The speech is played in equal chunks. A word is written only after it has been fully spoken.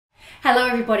Hello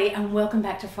everybody and welcome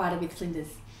back to Friday with Flinders.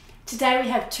 Today we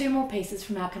have two more pieces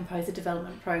from our Composer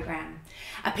Development Program.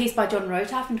 A piece by John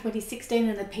ROTAR from 2016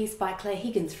 and a piece by Claire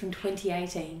Higgins from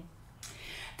 2018.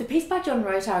 The piece by John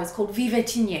ROTAR is called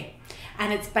Večernih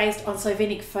and it's based on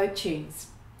Slovenic folk tunes.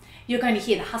 You're going to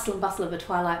hear the hustle and bustle of a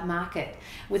twilight market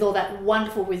with all that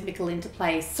wonderful rhythmical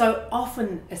interplay so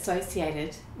often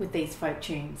associated with these folk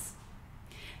tunes.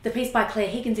 The piece by Claire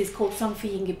Higgins is called Song for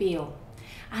Yingabeal.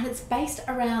 And it's based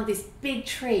around this big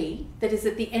tree that is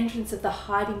at the entrance of the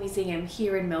Heidi Museum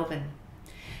here in Melbourne.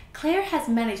 Claire has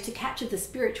managed to capture the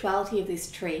spirituality of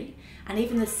this tree and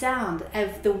even the sound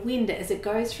of the wind as it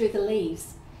goes through the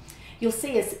leaves. You'll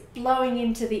see us blowing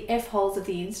into the F-holes of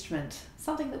the instrument,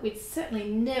 something that we'd certainly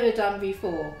never done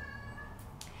before.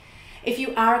 If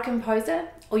you are a composer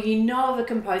or you know of a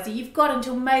composer, you've got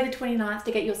until May the 29th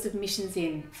to get your submissions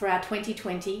in for our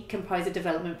 2020 Composer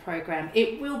Development Program.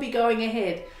 It will be going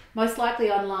ahead, most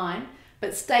likely online,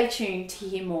 but stay tuned to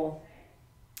hear more.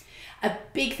 A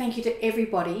big thank you to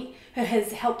everybody who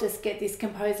has helped us get this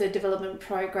Composer Development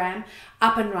Program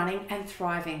up and running and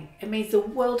thriving. It means the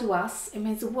world to us, it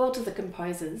means the world to the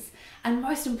composers, and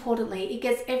most importantly, it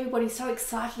gets everybody so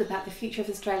excited about the future of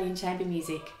Australian chamber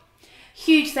music.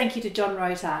 Huge thank you to John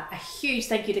ROTAR, a huge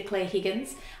thank you to Claire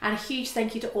Higgins, and a huge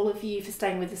thank you to all of you for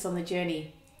staying with us on the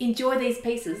journey. Enjoy these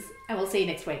pieces, and we'll see you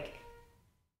next week.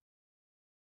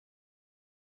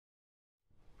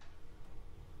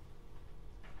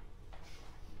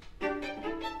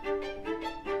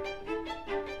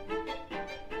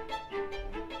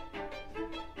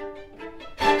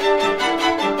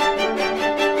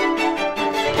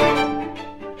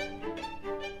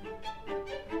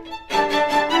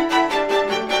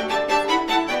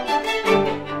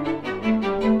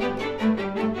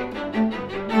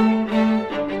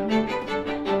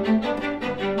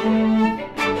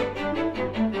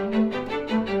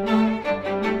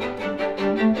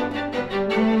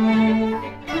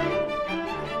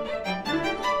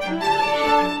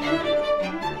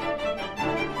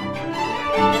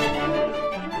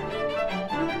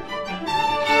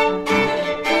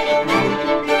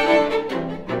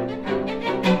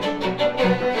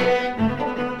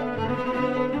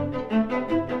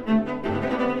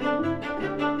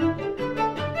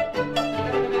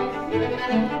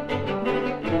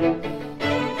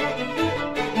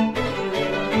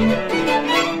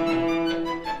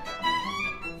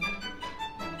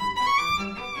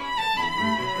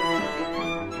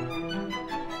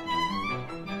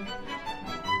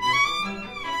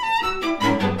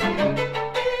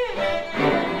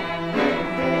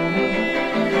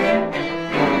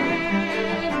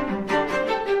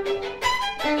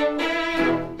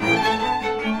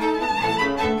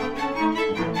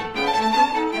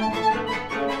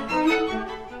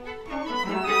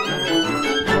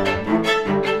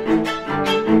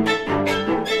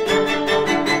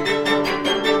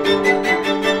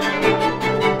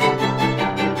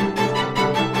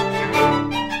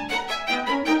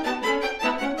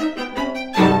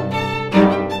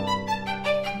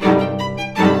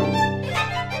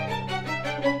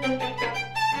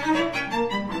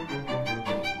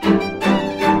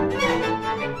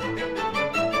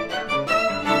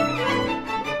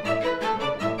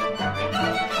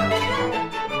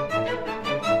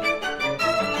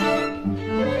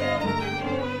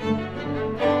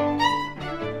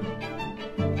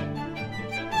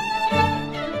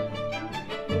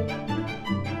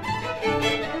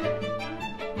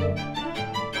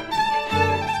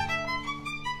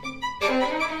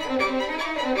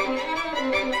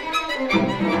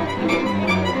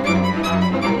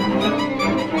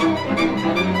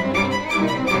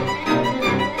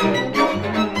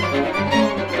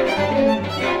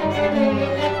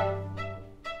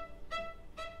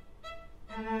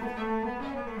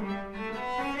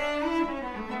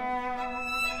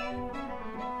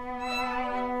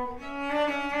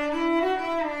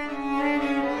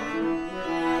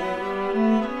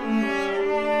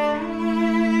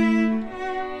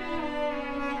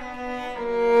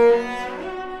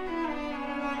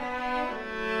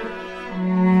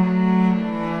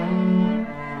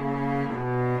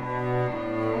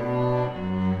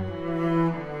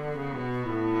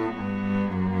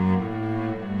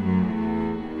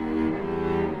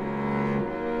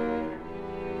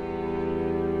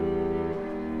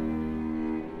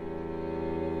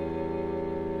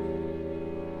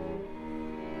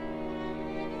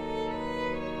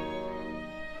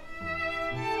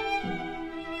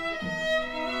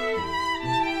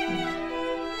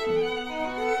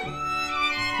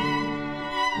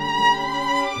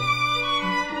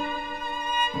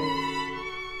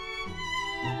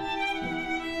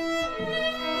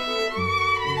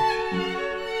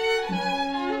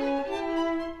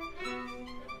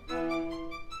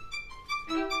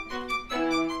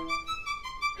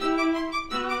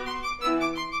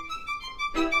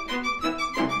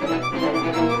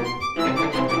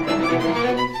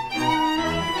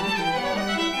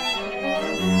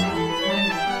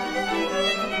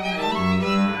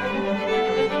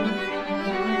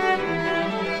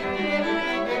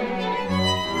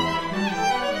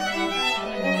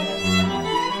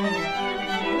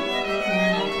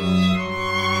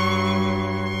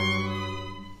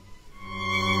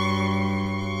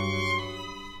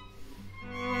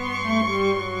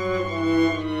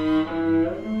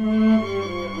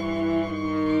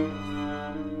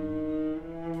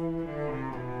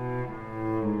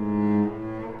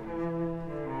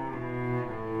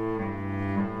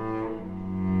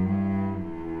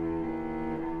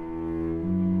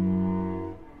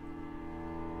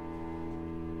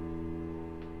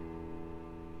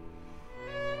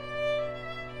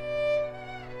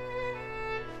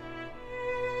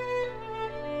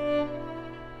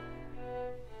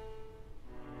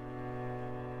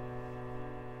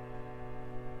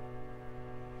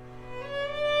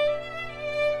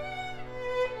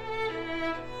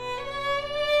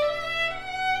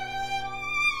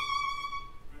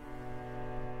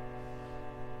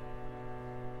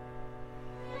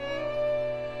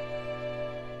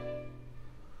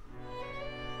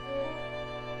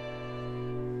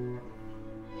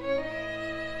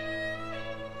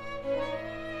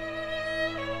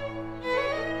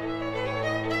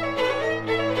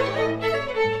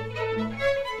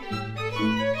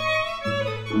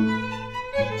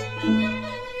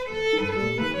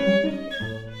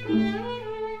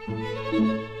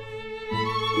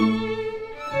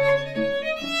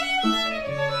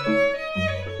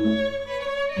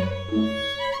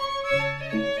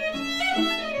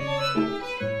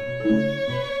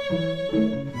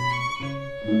 Mm-hmm.